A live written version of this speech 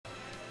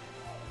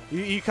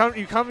You come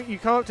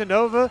up to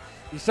Nova.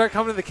 You start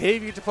coming to the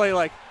cave. You get to play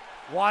like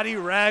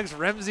WiiU, Rags,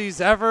 Remzi,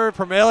 Zephyr,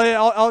 Permelia,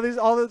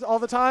 all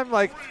the time.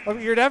 Like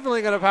you're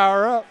definitely gonna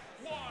power up.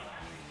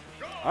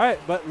 All right,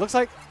 but looks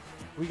like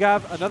we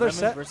have another Lemon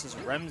set versus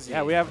Remzi.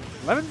 Yeah, we have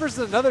Lemon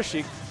versus another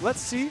Sheik. Let's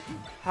see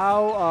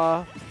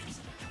how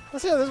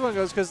this one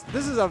goes, because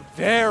this is a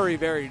very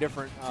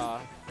different,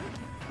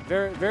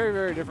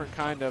 very different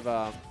kind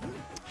of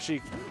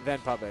Sheik than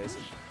Puppet's.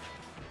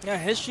 Yeah,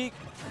 his Sheik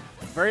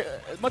very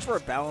much more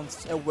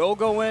balanced. It will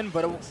go in,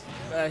 but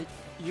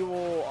you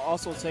will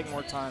also take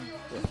more time.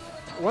 Yeah.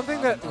 One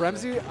thing that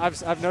Remzi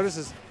I've noticed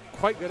is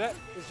quite good at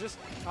is just,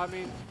 I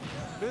mean,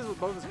 this is with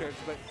both his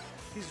characters, but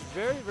he's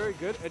very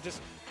good at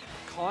just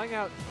calling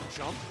out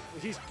jump.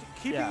 He's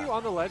keeping you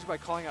on the ledge by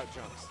calling out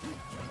jumps.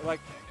 Like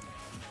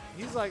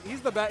he's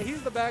the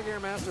back air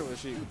master with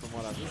Sheik, from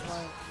what I've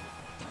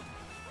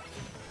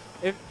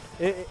seen.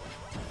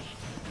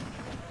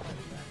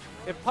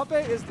 If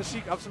Puppet is the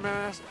Sheik up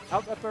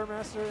air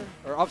master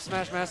or up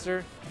smash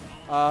master,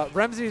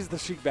 Remzi is the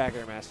Sheik back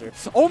air master.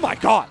 Oh my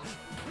God!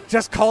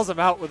 Just calls him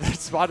out with that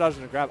spot dodge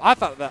and a grab. I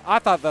thought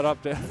that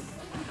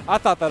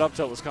up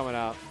tilt was coming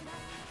out,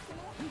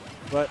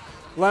 but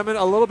Lemon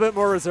a little bit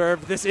more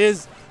reserved. This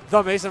is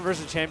the Mason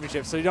versus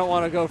Championship, so you don't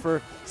want to go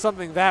for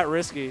something that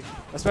risky,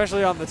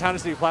 especially on the Town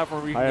and City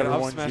platform where you can get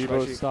up smash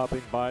by Sheik.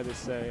 Stopping by to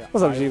say,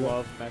 what's up, I Jeevo?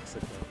 love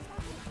Mexico.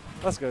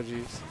 Let's go,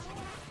 Jeeves.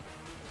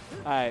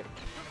 All right,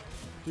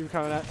 you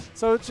coming at.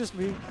 So it's just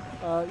me,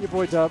 your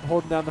boy Dub,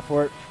 holding down the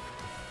fort.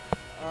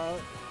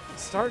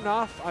 Starting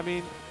off, I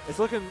mean, it's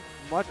looking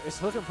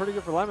pretty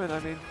good for Lemon. I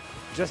mean,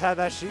 just had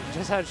Sheik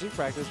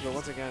practice, but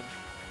once again,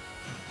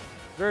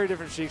 very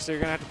different Sheik, so you're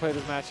gonna have to play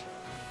this match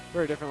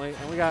very differently.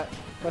 And we got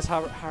Wes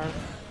Hobbin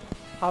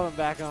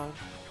back on.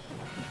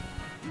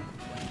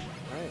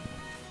 All right,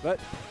 but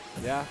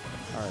yeah,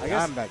 all right, I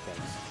guess I'm back, guys.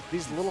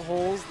 These little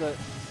holes that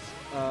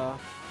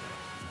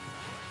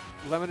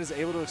Lemon is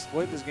able to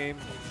exploit this game.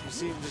 You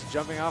see him just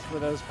jumping off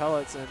with those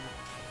pellets and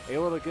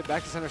able to get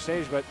back to center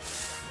stage, but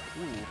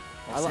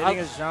hitting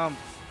his jump.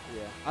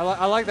 Yeah,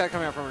 I like that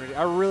coming out from Energy.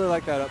 I really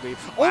like that up B.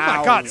 Wow. Oh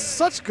my God,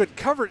 such good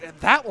coverage, and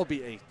that will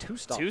be a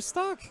two-stock.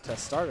 Two-stock? To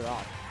start it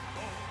off.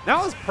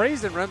 Now I was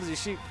praised in Remzi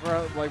Sheik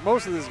for like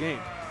most of this game,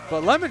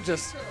 but Lemon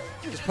just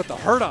put the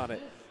hurt on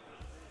it.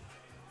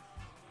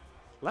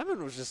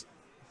 Lemon was just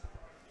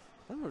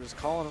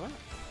calling him out.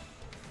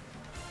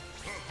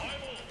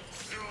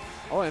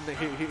 Oh, and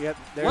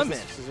there's Lemon.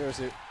 the zero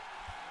suit.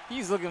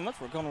 He's looking much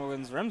more comfortable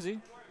against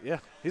Remzi. Yeah,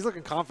 he's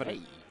looking confident.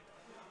 Hey.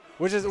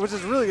 Which is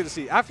really good to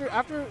see.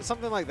 After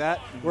something like that,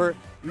 where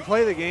you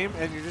play the game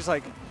and you're just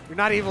like, you're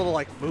not able to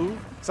like move.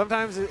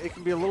 Sometimes it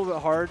can be a little bit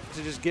hard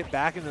to just get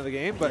back into the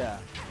game. But yeah.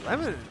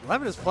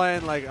 Lemon is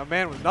playing like a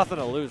man with nothing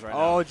to lose right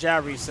now. Oh,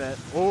 jab reset.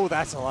 Oh,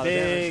 that's a lot of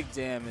damage. Big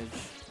damage.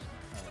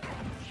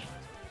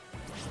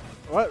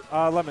 What?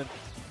 Lemon.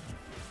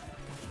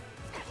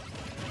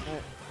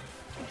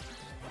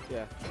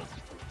 Yeah.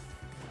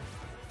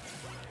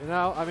 You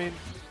know, I mean,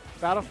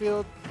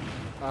 Battlefield,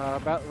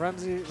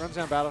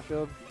 Remzi on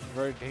Battlefield,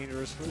 very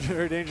dangerous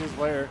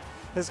player.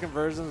 His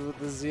conversions with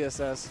the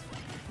ZSS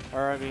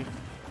are, I mean,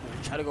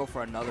 try to go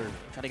for another.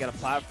 Try to get a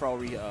platform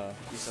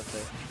reset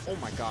there. Oh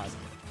my God!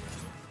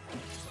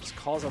 Just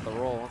calls out the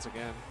roll once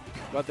again.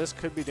 But this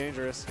could be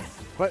dangerous.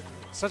 But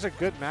such a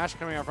good match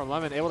coming out from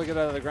Lemon, able to get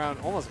out of the ground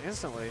almost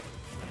instantly.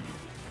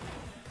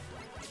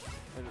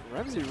 And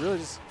Remzi really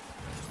just,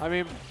 I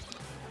mean,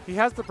 he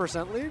has the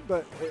percent lead,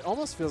 but it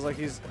almost feels like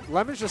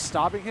Lemon's just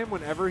stopping him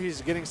whenever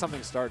he's getting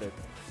something started.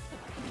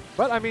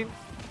 But I mean,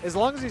 as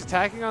long as he's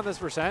tacking on this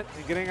percent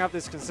and getting out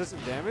this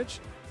consistent damage,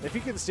 if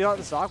he can steal out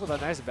the stock with a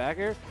nice back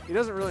air, he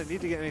doesn't really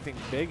need to get anything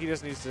big. He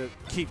just needs to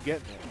keep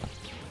getting it.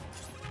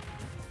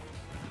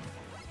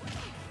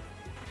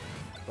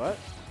 But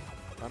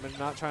Lemon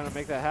not trying to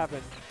make that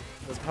happen.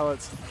 Those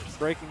pellets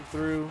breaking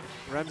through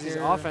Remzi's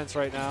offense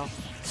right now.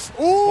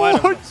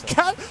 Ooh,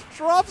 Cat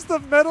drops the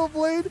metal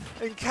blade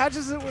and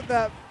catches it with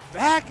that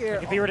back air.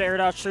 Like if he were to air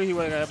it out true, he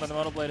would have got him on the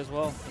metal blade as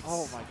well.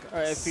 Oh my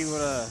God. If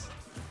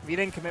he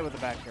didn't commit with the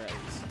back air at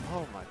least.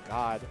 Oh my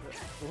God.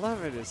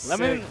 Lemon is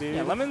sick, dude.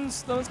 Yeah,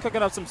 Lemon's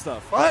cooking up some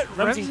stuff. What?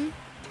 Remzi?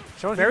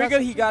 Very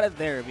good he got it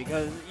there,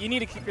 because you need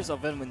to keep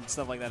yourself in when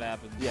stuff like that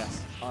happens.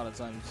 Yes. A lot of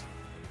times.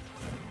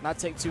 Not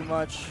take too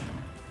much.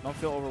 Don't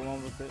feel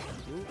overwhelmed with it.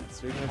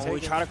 Ooh, we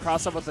try to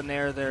cross up with the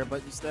nair there,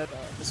 but instead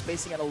just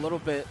spacing it a little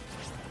bit.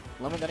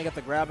 Lemon gonna get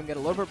the grab and get a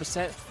little bit of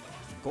percent.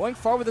 Going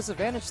far with this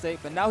advantage state,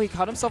 but now he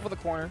caught himself with the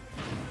corner.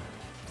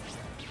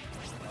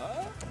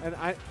 And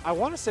I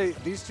want to say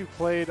these two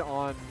played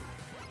on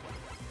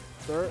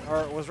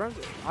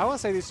Remzi? I want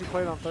to say these two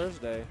played on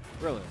Thursday.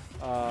 Really?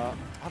 I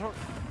don't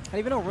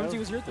even know Remzi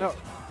was here Thursday.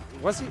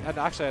 No, was he?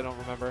 Actually, I don't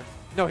remember.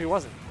 No, he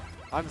wasn't.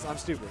 I'm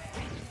stupid.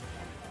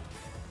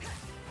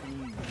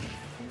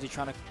 Is he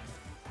trying to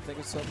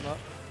think something up?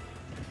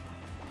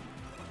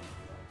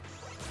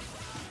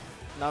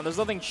 Now, there's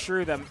nothing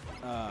true that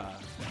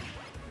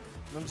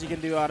Remzi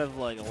can do out of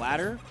like a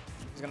ladder.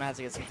 He's gonna have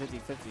to get some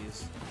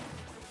 50-50s.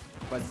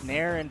 but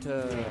Nair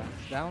into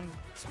down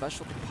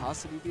special could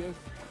possibly be an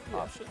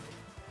option.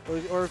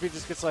 Or if he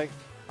just gets like,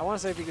 I want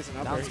to say if he gets an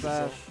up Down air,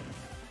 smash.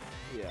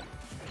 yeah.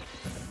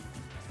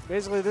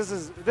 Basically, this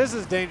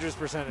is dangerous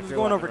percentage. He's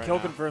going over kill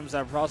confirms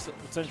that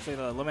potentially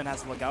the Lemon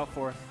has to look out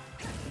for.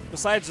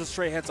 Besides the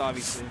straight hits,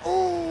 obviously.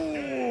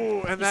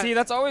 Oh, and see,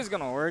 that's always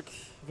gonna work,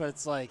 but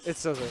it's like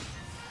it's so good.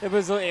 It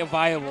was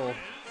viable.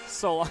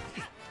 So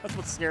that's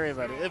what's scary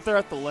about it. If they're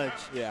at the ledge,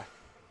 yeah.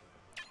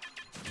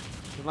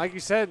 And like you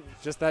said,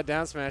 just that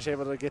down smash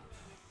able to get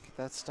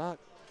that stock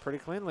pretty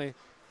cleanly.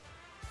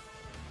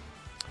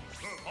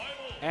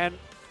 And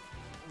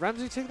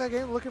Remzi took that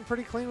game looking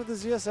pretty clean with the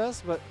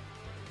ZSS, but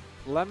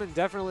Lemon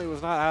definitely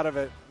was not out of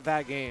it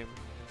that game.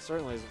 And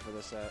certainly isn't for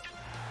this set.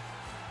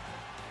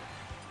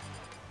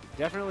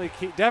 Definitely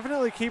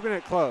keeping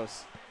it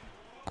close.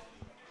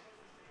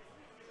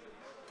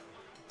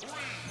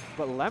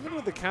 But Lemon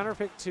with the counter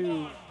pick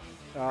to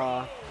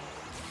Lemon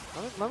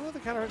with the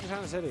counter pick to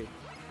Town City.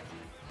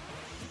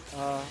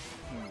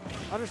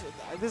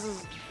 This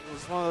is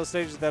one of those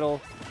stages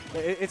that'll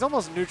it's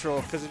almost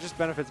neutral because it just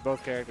benefits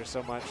both characters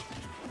so much.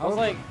 I was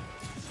like,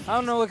 I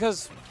don't know,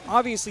 because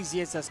obviously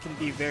ZSS can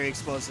be very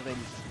explosive and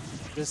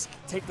just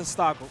take the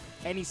stock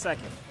any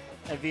second.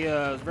 If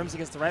Remzi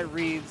gets the right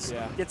reads,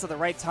 gets to the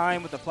right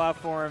time with the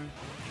platform,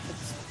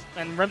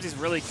 and Remzi's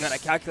really good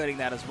at calculating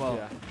that as well.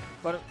 Yeah.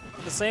 But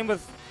the same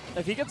with,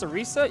 if he gets a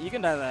reset, you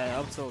can die that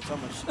up so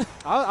much.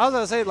 I was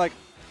going to say, like,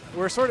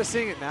 we're sort of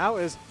seeing it now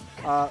is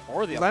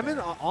Lemon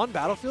on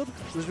Battlefield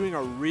was doing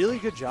a really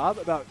good job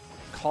about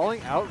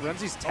calling out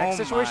Remzi's tech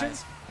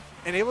situations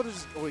and able to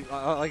just,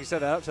 like you said,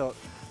 that up tilt.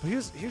 But he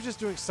was just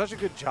doing such a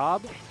good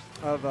job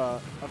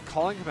of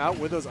calling him out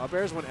with those up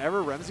airs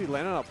whenever Remzi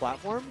landed on a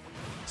platform.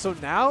 So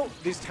now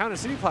these Town and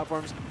City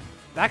platforms,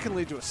 that can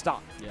lead to a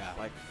stop. Yeah.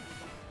 Like,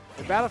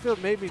 the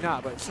Battlefield maybe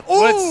not, but good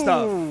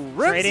stuff.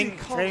 Remzi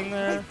trading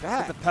there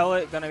with the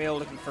pellet, gonna be able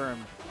to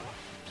confirm.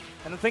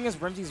 And the thing is,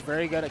 Remzi's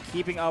very good at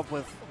keeping up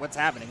with what's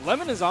happening.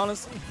 Lemon is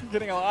honestly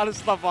getting a lot of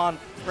stuff on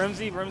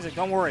Remzi. Remzi's like,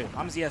 don't worry,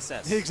 I'm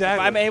ZSS.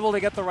 Exactly. If I'm able to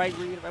get the right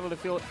read, if I'm able to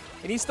feel it,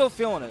 and he's still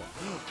feeling it.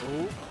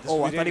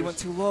 Oh, I thought he went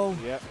too low.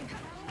 Yep.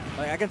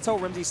 Like, I can tell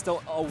Remzi's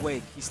still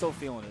awake. He's still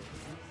feeling it.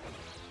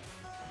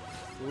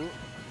 Ooh.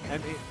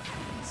 And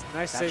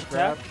nice safe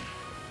grab.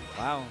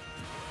 Wow.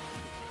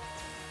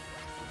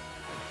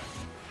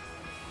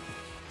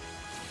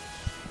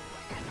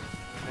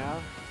 Now,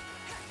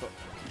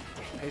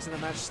 pace in the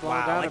match slowing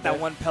down. I like that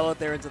one pellet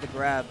there into the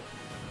grab.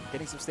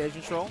 Getting some stage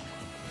control.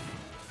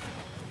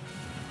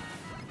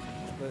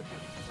 But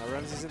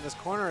Remzi's in this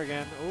corner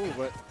again. Ooh,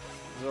 but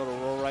he's able to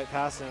roll right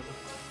past him.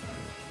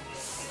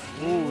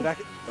 Ooh, that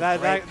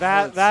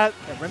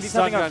Remzi's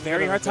having a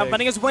very hard time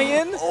finding his way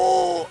in.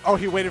 Oh,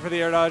 he waited for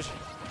the air dodge.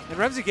 And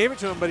Remzi gave it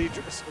to him, but he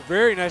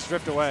very nice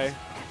drift away.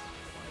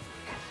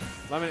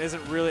 Lemon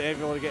isn't really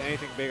able to get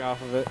anything big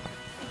off of it.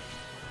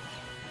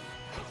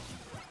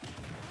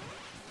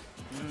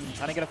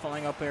 Trying to get a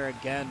flying up air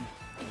again.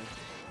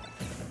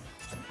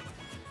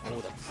 Oh,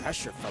 the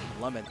pressure from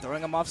Lemon.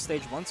 Throwing him off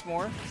stage once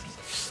more.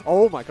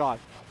 Oh, my God.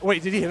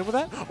 Wait, did he hit him with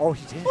that? Oh,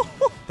 he did.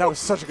 That was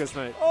such a good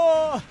snipe.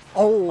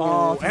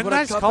 And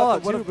nice call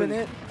out, would too. Have been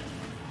it.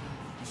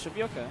 Should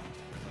be okay.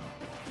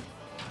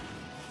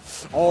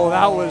 Oh,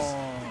 that was...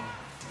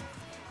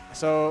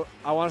 So,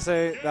 I want to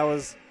say that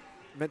was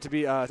meant to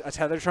be a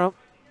tether trump.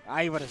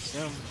 I would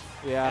assume.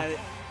 Yeah.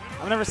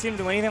 I've never seen him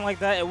do anything like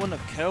that. It wouldn't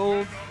have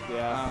killed.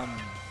 Yeah.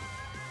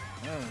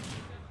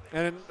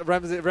 And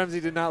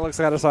Remzi did not look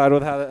satisfied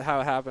with how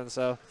it happened,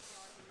 so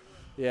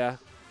yeah.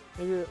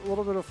 Maybe a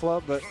little bit of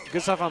flub, but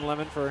good stuff on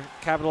Lemon for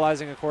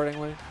capitalizing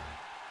accordingly.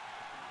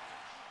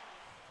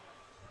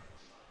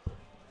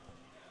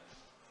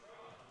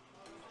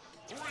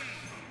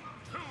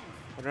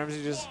 And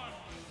Remzi just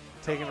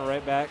taking it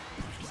right back.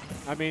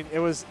 I mean, it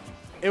was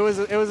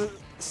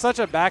such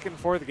a back and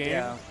forth game.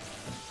 Yeah.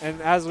 And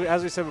as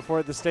we said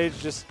before, the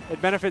stage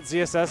it benefits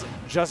ZSS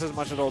just as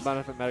much as it'll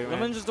benefit Mega Man.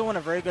 Lemon's just doing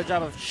a very good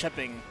job of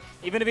chipping.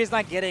 Even if he's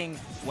not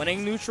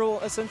winning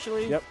neutral,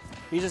 essentially. Yep.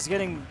 He's just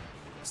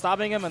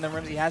stopping him, and then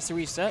Remzi has to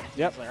reset.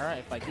 Yep. He's like, all right,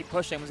 if I keep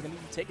pushing, I'm just going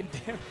to be taking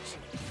damage.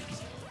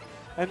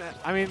 And,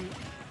 I mean,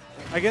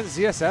 against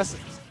ZSS,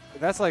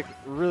 that's, like,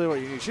 really what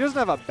you need. She doesn't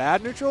have a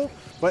bad neutral,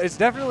 but it's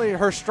definitely,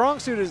 her strong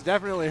suit is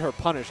definitely her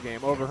punish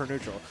game over her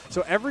neutral.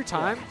 So every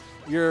time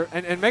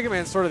and Mega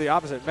Man's sort of the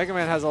opposite. Mega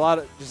Man has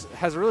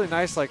has a really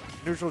nice, like,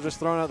 neutral just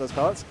throwing out those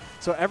pellets.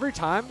 So every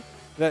time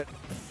that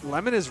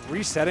Lemon is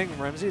resetting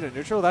Remzi to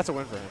neutral, that's a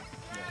win for him.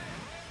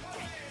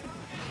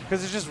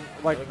 Because it's just,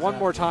 like, one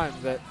more time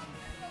that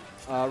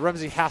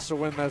Remzi has to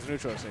win those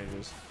neutral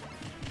exchanges.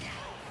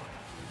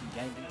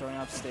 Getting thrown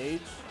off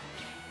stage.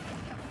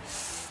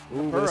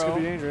 Ooh, this could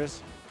be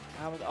dangerous.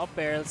 Up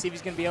there. Let's see if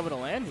he's going to be able to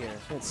land here.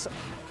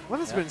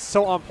 Lemon's been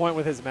so on point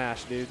with his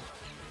mash, dude.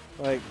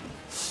 Like,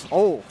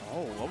 all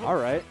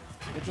right.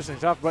 Interesting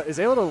stuff, but is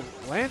able to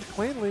land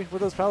cleanly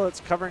with those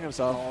pellets, covering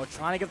himself. Oh,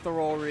 trying to get the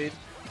roll read.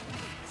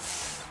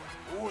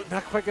 Ooh,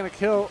 not quite going to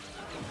kill.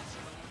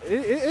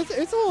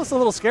 It's almost a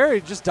little scary.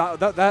 Just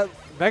that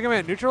Mega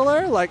Man neutral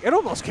there, like, it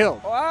almost killed.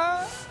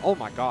 What? Oh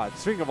my God!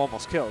 Speaking of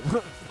almost killed.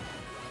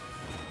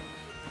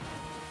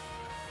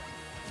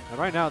 And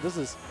right now, this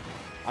is,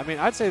 I mean,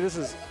 I'd say this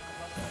is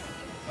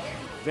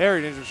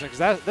very interesting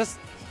because that's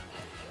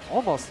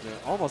almost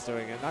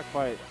doing it, not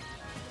quite.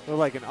 So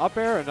like an up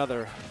air,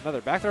 another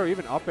back throw,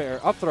 even up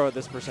throw at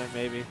this percent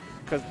maybe,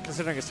 because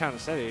considering it's town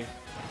and city.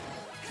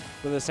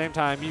 But at the same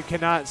time, you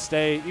cannot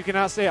stay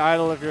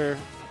idle if you're.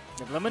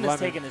 Lemon is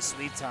taking his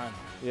sweet time.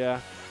 Yeah.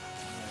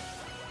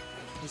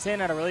 He's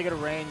staying at a really good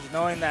range,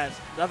 knowing that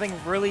nothing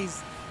really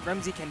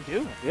Remzi can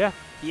do. Yeah.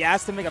 He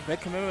has to make a big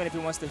commitment if he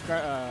wants to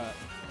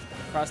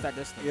cross that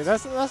distance. Yeah,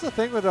 that's the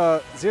thing with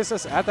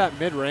ZSS at that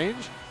mid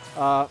range.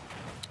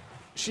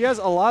 She has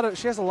a lot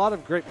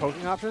of great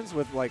poking options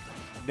with like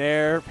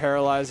Nair,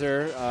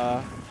 Paralyzer,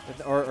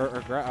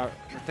 or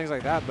things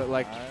like that. But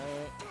like,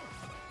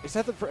 it's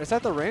at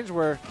the range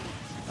where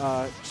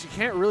she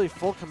can't really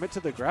full commit to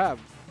the grab,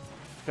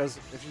 because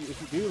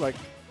if you do, like,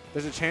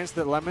 there's a chance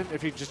that Lemon,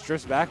 if he just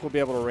drifts back, will be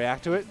able to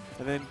react to it,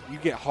 and then you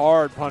get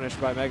hard punished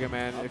by Mega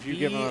Man if you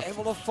give him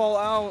able to fall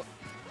out.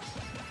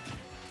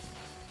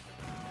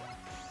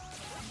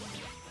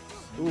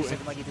 Ooh, it's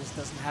looking like he just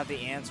doesn't have the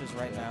answers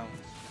right now.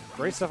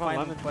 Great stuff on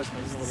Lemon.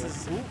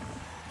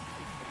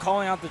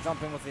 Calling out the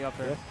jumping with the up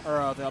air,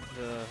 or the up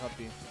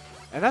B.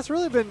 And that's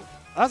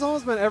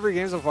almost been every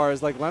game so far.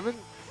 Is like Lemon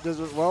does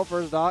well for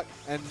his dock,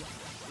 and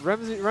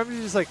Remzi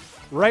just like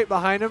right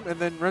behind him, and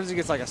then Remzi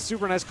gets like a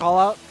super nice call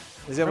out.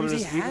 Is able Remzi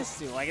to has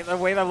to, like the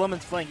way that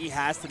Lemon's playing, he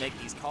has to make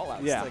these call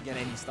outs to get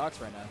any stocks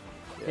right now.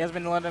 Yeah. He hasn't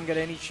been letting him get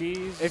any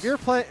cheese. If you're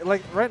playing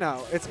like right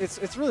now,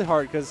 it's really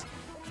hard because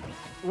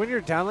when you're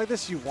down like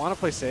this, you want to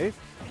play safe,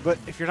 but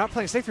if you're not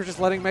playing safe, you're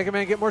just letting Mega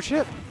Man get more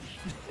chip.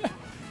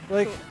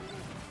 Like,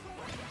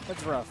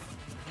 that's rough.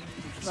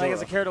 Like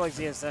as a character like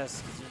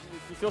ZSS,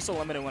 you feel so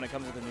limited when it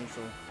comes to the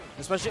neutral,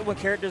 especially with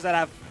characters that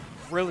have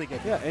really good.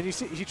 Yeah, and you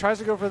see he tries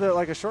to go for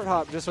a short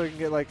hop just so he can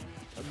get like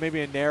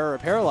maybe a Nair or a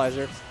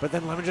Paralyzer, but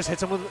then Lemon just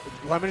hits him with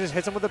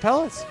the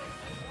pellets.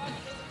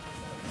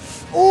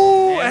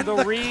 Oh, and the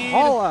read.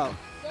 Call out.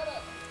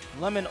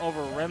 Lemon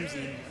over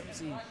Remzi.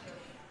 I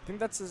think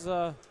that's his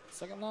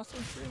second loss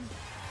in stream,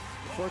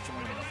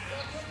 unfortunately.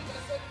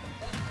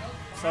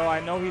 So I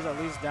know he's at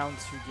least down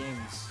 2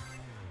 games.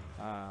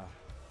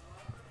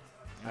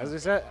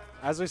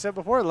 As we said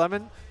before,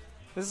 Lemon.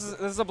 This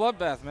is a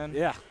bloodbath, man.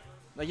 Yeah.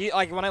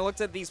 Like when I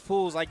looked at these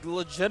pools, like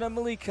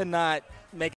legitimately could not make